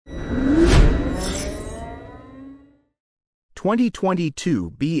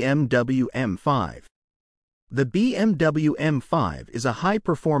2022 BMW M5. The BMW M5 is a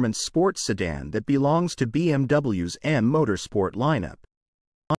high-performance sports sedan that belongs to BMW's M Motorsport lineup.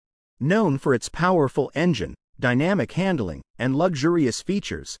 Known for its powerful engine, dynamic handling, and luxurious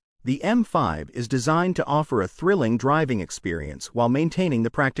features, the M5 is designed to offer a thrilling driving experience while maintaining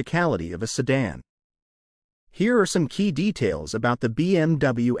the practicality of a sedan. Here are some key details about the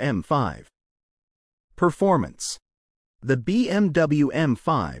BMW M5. Performance. The BMW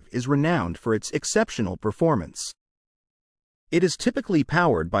M5 is renowned for its exceptional performance. It is typically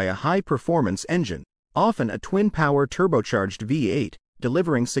powered by a high-performance engine, often a twin-power turbocharged V8,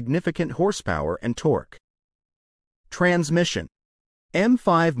 delivering significant horsepower and torque. Transmission.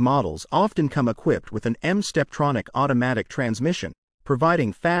 M5 models often come equipped with an M-Steptronic automatic transmission,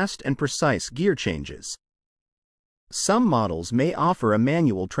 providing fast and precise gear changes. Some models may offer a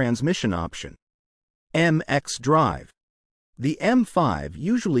manual transmission option. MX Drive. The M5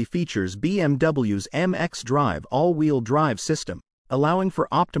 usually features BMW's MX Drive all-wheel drive system, allowing for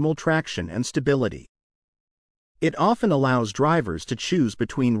optimal traction and stability. It often allows drivers to choose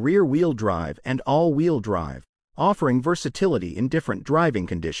between rear-wheel drive and all-wheel drive, offering versatility in different driving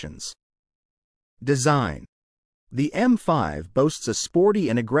conditions. Design. The M5 boasts a sporty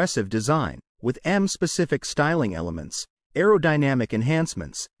and aggressive design, with M-specific styling elements, aerodynamic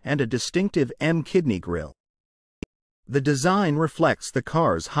enhancements, and a distinctive M-kidney grille. The design reflects the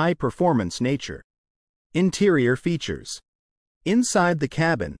car's high-performance nature. Interior features. Inside the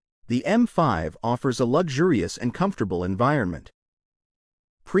cabin, the M5 offers a luxurious and comfortable environment.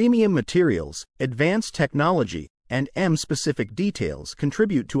 Premium materials, advanced technology, and M-specific details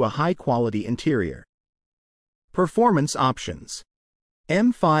contribute to a high-quality interior. Performance options.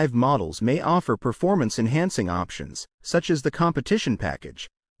 M5 models may offer performance-enhancing options, such as the Competition Package,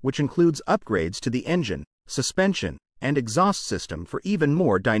 which includes upgrades to the engine, suspension, and exhaust system for even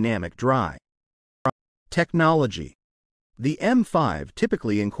more dynamic drive. Technology. The M5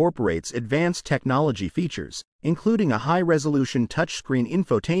 typically incorporates advanced technology features, including a high-resolution touchscreen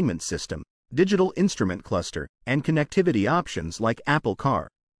infotainment system, digital instrument cluster, and connectivity options like Apple Car.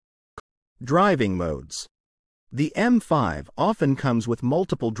 Driving modes. The M5 often comes with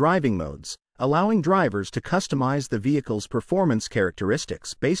multiple driving modes, allowing drivers to customize the vehicle's performance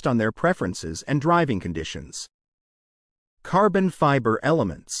characteristics based on their preferences and driving conditions. Carbon fiber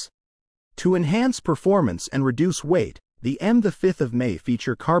elements. To enhance performance and reduce weight, the M5 may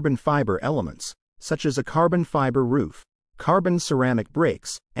feature carbon fiber elements, such as a carbon fiber roof, carbon ceramic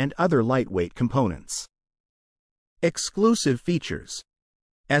brakes, and other lightweight components. Exclusive features.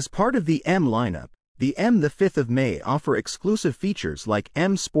 As part of the M lineup, the M5 may offer exclusive features like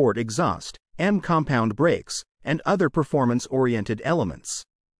M Sport exhaust, M compound brakes, and other performance-oriented elements.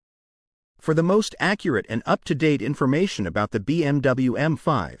 For the most accurate and up-to-date information about the BMW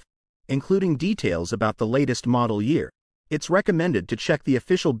M5, including details about the latest model year, it's recommended to check the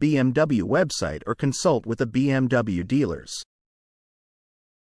official BMW website or consult with a BMW dealers.